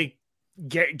 Like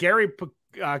Gary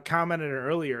commented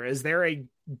earlier, is there a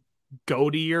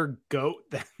goatier goat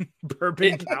than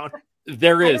Bourbon County?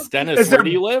 There is. Dennis, where do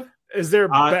you live? Is there?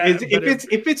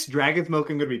 If it's Dragon's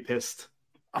Milk, I'm gonna be pissed.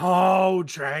 Oh,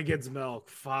 Dragon's Milk!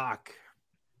 Fuck.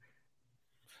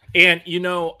 And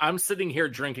I'm sitting here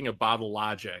drinking a Bottle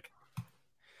Logic,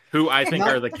 who I think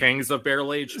are the kings of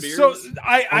barrel aged beers. So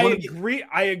I agree.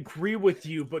 I agree with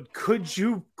you, but could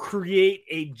you create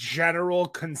a general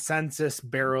consensus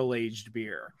barrel aged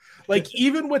beer? Like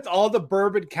even with all the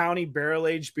Bourbon County barrel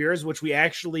aged beers, which we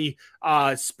actually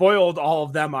spoiled all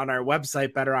of them on our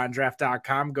website,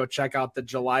 betterondraft.com. Go check out the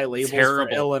July labels for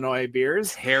Illinois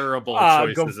beers. Terrible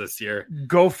choices this year.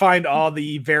 Go find all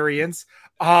the variants.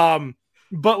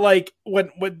 But like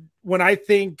when I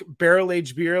think barrel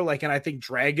aged beer, like, and I think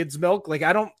Dragon's Milk, like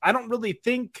I don't really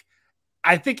think.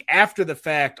 I think after the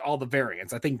fact, all the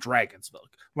variants. I think Dragon's Milk.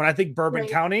 When I think Bourbon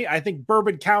County, I think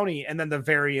Bourbon County, and then the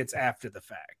variants after the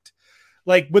fact.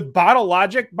 Like with Bottle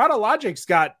Logic's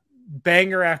got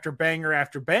banger after banger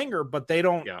after banger, but they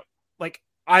don't like.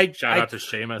 Shout out to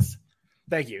Seamus.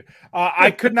 Thank you.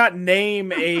 I could not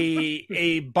name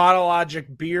a Bottle Logic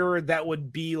beer that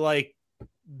would be like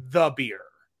the beer.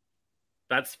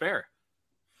 That's fair.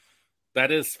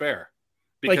 That is fair.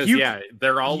 Because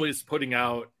they're always putting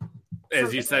out,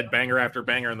 as you said, banger after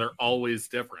banger, and they're always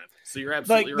different. So you're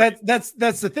absolutely right. That's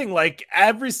the thing. Like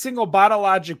every single Bottle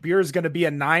Logic beer is going to be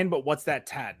a 9, but what's that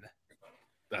 10?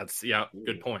 That's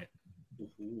good point.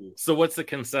 So what's the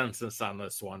consensus on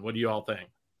this one? What do you all think?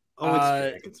 Oh,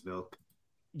 it's Dragon's Milk.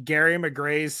 Gary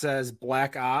McGray says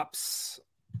Black Ops.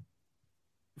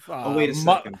 Wait a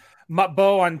second.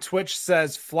 Bo on Twitch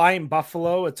says Flying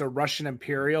Buffalo. It's a Russian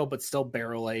Imperial, but still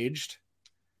barrel aged.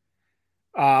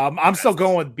 I'm still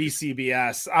going with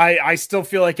BCBS. I still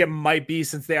feel like it might be,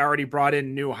 since they already brought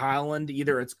in New Holland.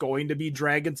 Either it's going to be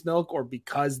Dragon's Milk, or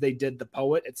because they did the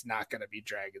Poet, it's not going to be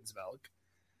Dragon's Milk.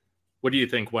 What do you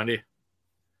think, Wendy?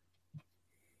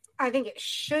 I think it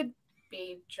should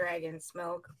be Dragon's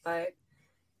Milk, but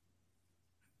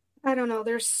I don't know.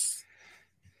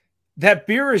 That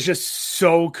beer is just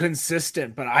so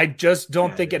consistent, but I just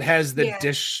don't think it has the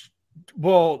dish.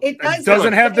 Well, it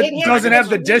doesn't have the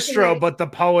distro, but the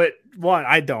Poet one.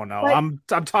 I don't know. But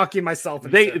I'm talking myself.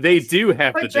 They do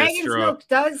have the Dragon's distro. Milk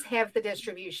does have the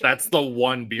distribution. That's the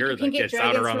one beer that gets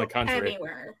out around the country.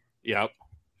 Anywhere. Yep.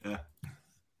 Yeah.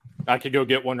 I could go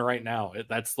get one right now.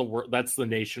 That's the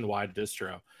nationwide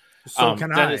distro. So can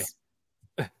Dennis,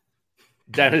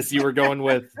 Dennis, you were going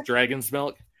with Dragon's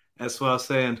Milk? That's what I was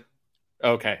saying.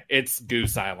 Okay, it's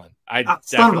Goose Island.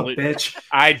 Son of a bitch.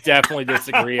 I definitely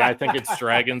disagree. I think it's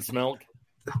Dragon's Milk.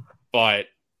 But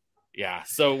yeah,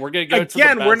 so we're gonna go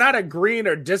again. We're not agreeing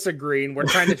or disagreeing. We're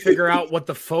trying to figure out what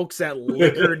the folks at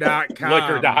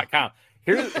liquor.com.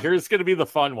 Here's gonna be the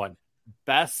fun one.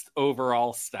 Best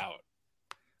overall stout.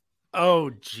 Oh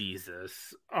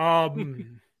Jesus.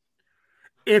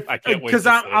 Because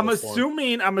I'm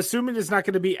assuming it's not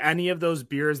going to be any of those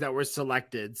beers that were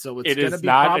selected. So it's going to be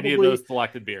not any of those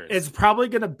selected beers. It's probably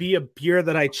going to be a beer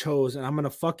that I chose, and I'm going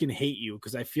to fucking hate you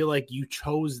because I feel like you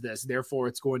chose this. Therefore,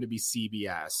 it's going to be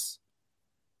CBS.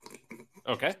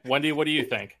 Okay, Wendy, what do you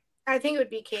think? I think it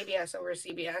would be KBS over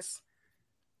CBS.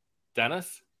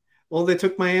 Dennis? Well, they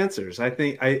took my answers. I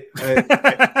think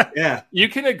yeah. You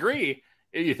can agree.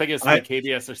 You think it's like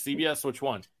KBS or CBS? Which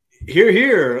one?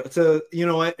 Here. So you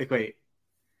know what? Wait,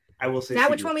 I will say.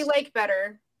 Not which one we like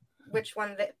better. Which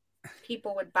one that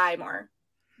people would buy more?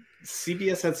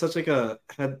 CBS had such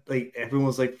like everyone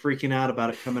was like freaking out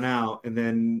about it coming out, and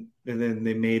then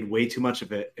they made way too much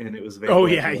of it, and it was Oh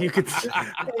yeah, you could.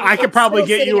 I could probably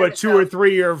get you a 2 or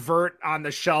 3 year vert on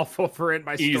the shelf over in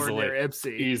my store near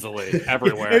Ipsy. Easily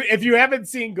everywhere. If you haven't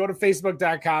seen, go to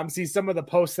facebook.com, see some of the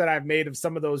posts that I've made of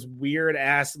some of those weird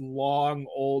ass long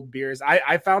old beers.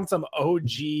 I found some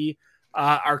OG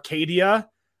Arcadia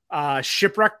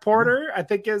shipwreck porter, I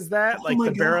think is that like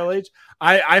the barrel age.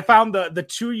 I found the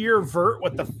 2 year vert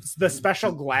with the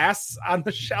special glass on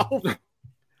the shelf.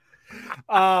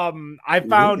 I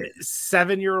found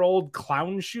 7-year-old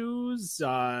clown shoes,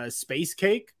 space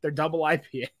cake. They're double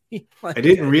IPA. I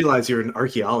didn't realize you're an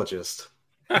archaeologist.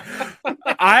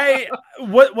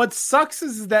 What sucks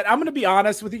is that I'm gonna be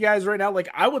honest with you guys right now. Like,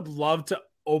 I would love to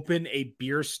open a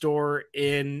beer store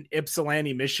in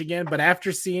Ypsilanti, Michigan, but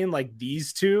after seeing like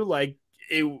these two, like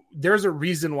there's a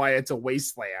reason why it's a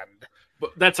wasteland.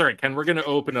 But that's all right, Ken. We're gonna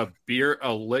open a beer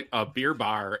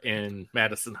bar in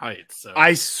Madison Heights. So.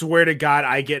 I swear to God,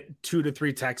 I get 2 to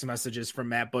 3 text messages from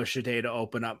Matt Bush a day to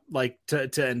open up, like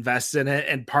to invest in it,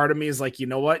 and part of me is like, you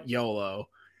know what, YOLO.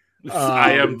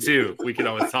 I am too. We can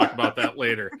always talk about that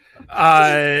later.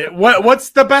 What's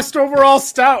the best overall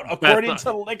stout according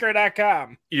to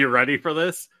liquor.com? You ready for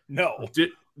this? No.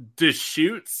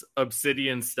 Deschutes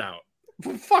Obsidian Stout.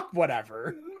 Fuck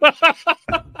whatever.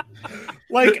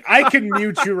 Like, I can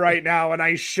mute you right now, and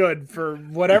I should, for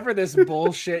whatever this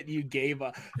bullshit you gave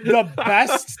us. The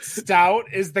best stout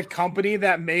is the company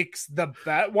that makes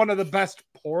one of the best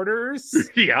porters.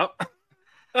 Yep.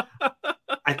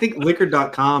 I think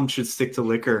liquor.com should stick to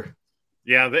liquor.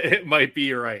 Yeah, it might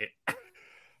be right.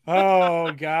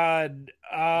 Oh God.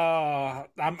 I'm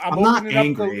not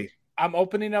angry. I'm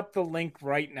opening up the link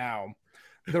right now.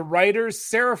 The writer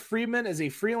Sarah Freeman is a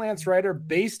freelance writer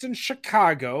based in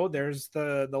Chicago. There's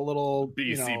the little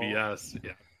BCBS,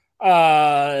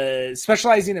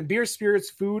 specializing in beer, spirits,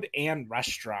 food, and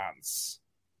restaurants.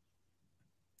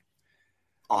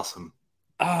 Awesome.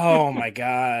 Oh my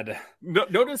God.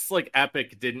 Notice like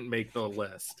Epic didn't make the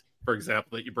list, for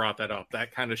example, that you brought that up.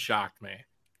 That kind of shocked me.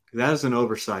 That is an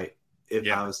oversight. If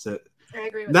I was to, I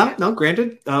agree with that. No,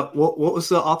 granted. What was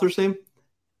the author's name?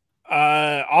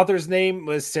 Author's name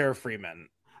was Sarah Freeman.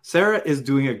 Sarah is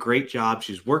doing a great job.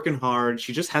 She's working hard.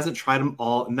 She just hasn't tried them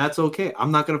all, and that's okay.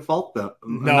 I'm not going to fault them.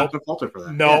 I'm not going to fault her for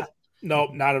that.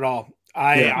 Nope, not at all.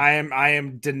 I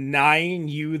am denying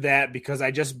you that because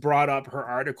I just brought up her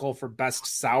article for best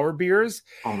sour beers.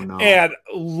 Oh no! And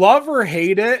love or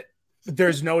hate it,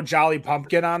 there's no Jolly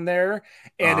Pumpkin on there.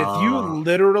 And if you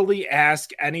literally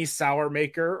ask any sour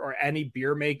maker or any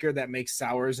beer maker that makes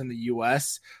sours in the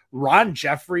US, Ron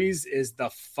Jeffries is the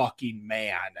fucking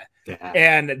man. Yeah.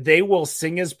 And they will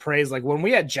sing his praise. Like when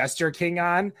we had Jester King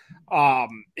on,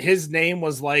 his name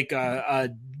was like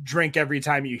a drink every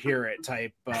time you hear it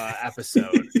type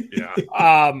episode. Yeah.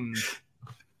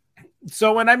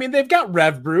 So, and I mean, they've got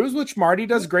Rev Brews, which Marty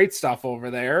does great stuff over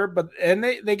there, and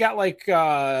they got like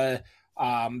 3F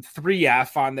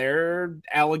on there,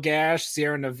 Allagash,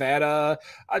 Sierra Nevada,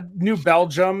 New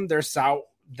Belgium. They're south.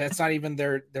 That's not even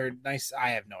their nice. I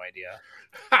have no idea.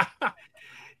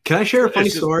 Can I share a funny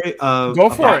story go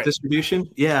for about it. Distribution?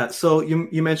 Yeah. So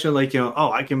you mentioned like,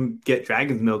 I can get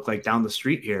Dragon's Milk like down the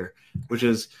street here, which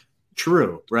is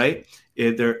true, right?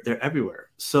 They're everywhere.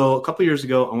 So a couple years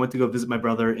ago, I went to go visit my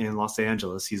brother in Los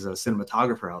Angeles. He's a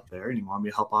cinematographer out there, and he wanted me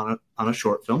to help on a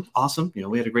short film. Awesome.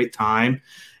 We had a great time.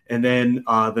 And then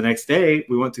the next day,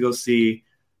 we went to go see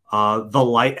The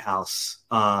Lighthouse,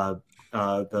 the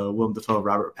Willem Dafoe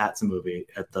Robert Pattinson movie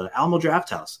at the Alamo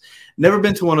Drafthouse. Never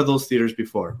been to one of those theaters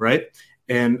before, right?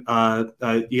 And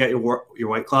you got your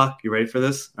White Claw. You ready for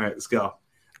this? All right, let's go.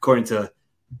 According to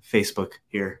Facebook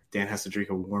here, Dan has to drink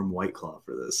a warm White Claw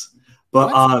for this.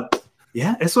 But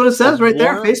yeah, that's what it says right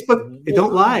there. Facebook, it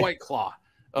don't lie. White Claw.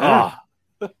 Yeah,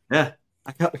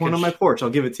 I got one on my porch. I'll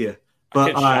give it to you. But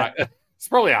it's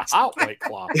probably a hot White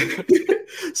Claw.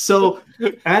 So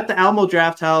at the Alamo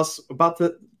Drafthouse, about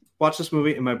to watch this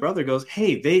movie, and my brother goes,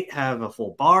 "Hey, they have a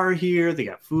full bar here. They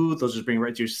got food. They'll just bring it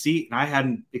right to your seat." And I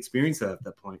hadn't experienced that at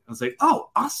that point. I was like,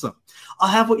 "Oh, awesome! I'll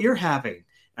have what you're having."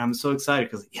 And I'm so excited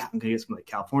because I'm gonna get some like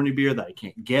California beer that I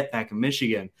can't get back in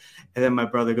Michigan. And then my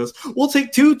brother goes, "We'll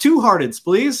take 2 Two-Hearteds,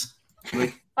 please." I'm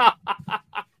like,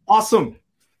 awesome!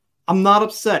 I'm not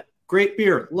upset. Great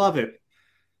beer, love it.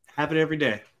 Have it every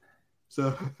day.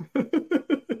 So.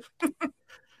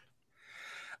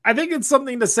 I think it's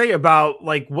something to say about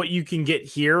like what you can get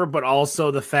here, but also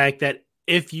the fact that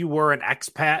if you were an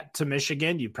expat to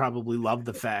Michigan, you'd probably love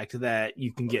the fact that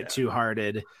you can get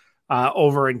Two-Hearted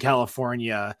over in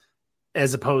California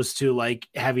as opposed to like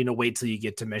having to wait till you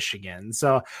get to Michigan.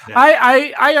 So Yeah.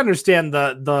 I understand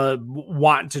the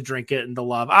want to drink it and the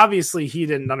love. Obviously he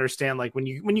didn't understand, like when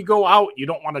you go out, you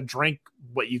don't want to drink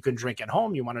what you can drink at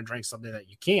home. You want to drink something that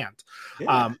you can't.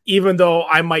 Yeah. Even though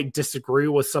I might disagree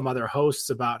with some other hosts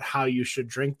about how you should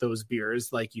drink those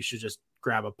beers, like you should just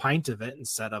grab a pint of it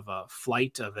instead of a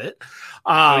flight of it.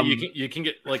 You can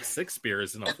get like 6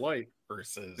 beers in a flight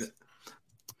versus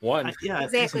one. Yeah,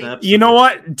 Exactly. You know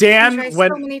what, Dan? Try so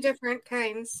many different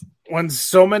kinds. When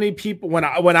so many people, when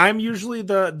I'm usually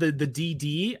the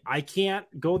DD, I can't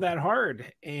go that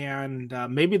hard, and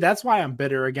maybe that's why I'm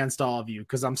bitter against all of you,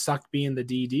 because I'm stuck being the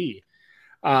DD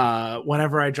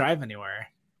whenever I drive anywhere.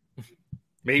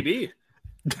 Maybe.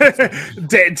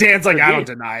 Dan's like, I don't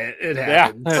deny it. It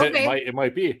happens. Yeah, Okay. it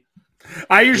might be.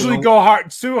 I usually go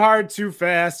hard, too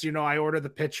fast. You know, I order the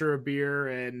pitcher of beer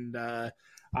and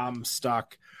I'm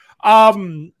stuck.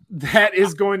 That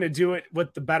is going to do it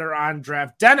with the Better on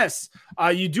Draft. Dennis,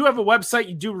 you do have a website,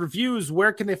 you do reviews.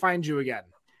 Where can they find you again?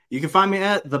 You can find me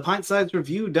at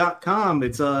thepintsizereview.com.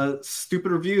 It's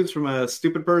stupid reviews from a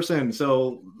stupid person.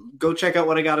 So go check out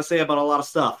what I got to say about a lot of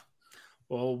stuff.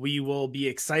 Well, we will be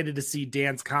excited to see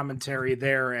Dan's commentary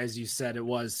there. As you said, it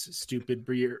was stupid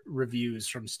reviews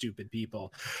from stupid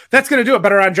people. That's going to do it.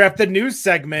 Better on Draft, the news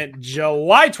segment,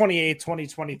 July 28th,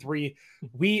 2023.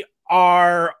 We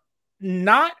are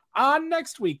not on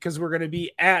next week because we're going to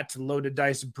be at Loaded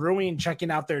Dice Brewing,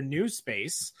 checking out their new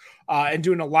space and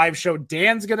doing a live show.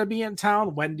 Dan's going to be in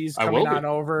town. Wendy's coming on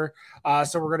over.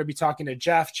 So we're going to be talking to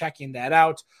Jeff, checking that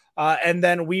out. And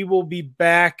then we will be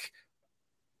back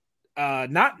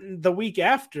not the week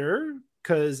after,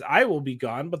 because I will be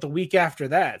gone, but the week after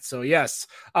that. So yes,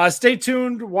 stay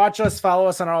tuned. Watch us, follow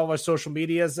us on all of our social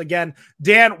medias. Again,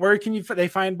 Dan, where can they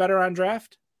find Better on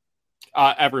Draft?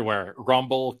 Everywhere.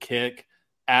 Rumble, Kick,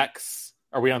 X.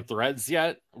 Are we on Threads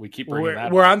yet? We keep bringing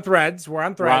that. We're on Threads. We're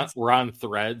on Threads. We're on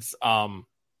Threads. I don't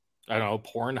know,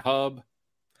 Pornhub,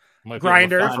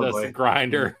 Grindr,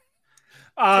 Grindr.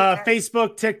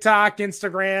 Facebook, TikTok,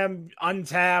 Instagram,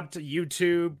 Untapped,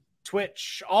 YouTube,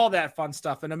 Twitch, all that fun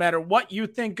stuff. And no matter what you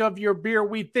think of your beer,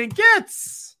 we think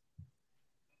it's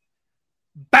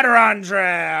Better on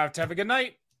Draft. Have a good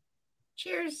night.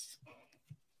 Cheers.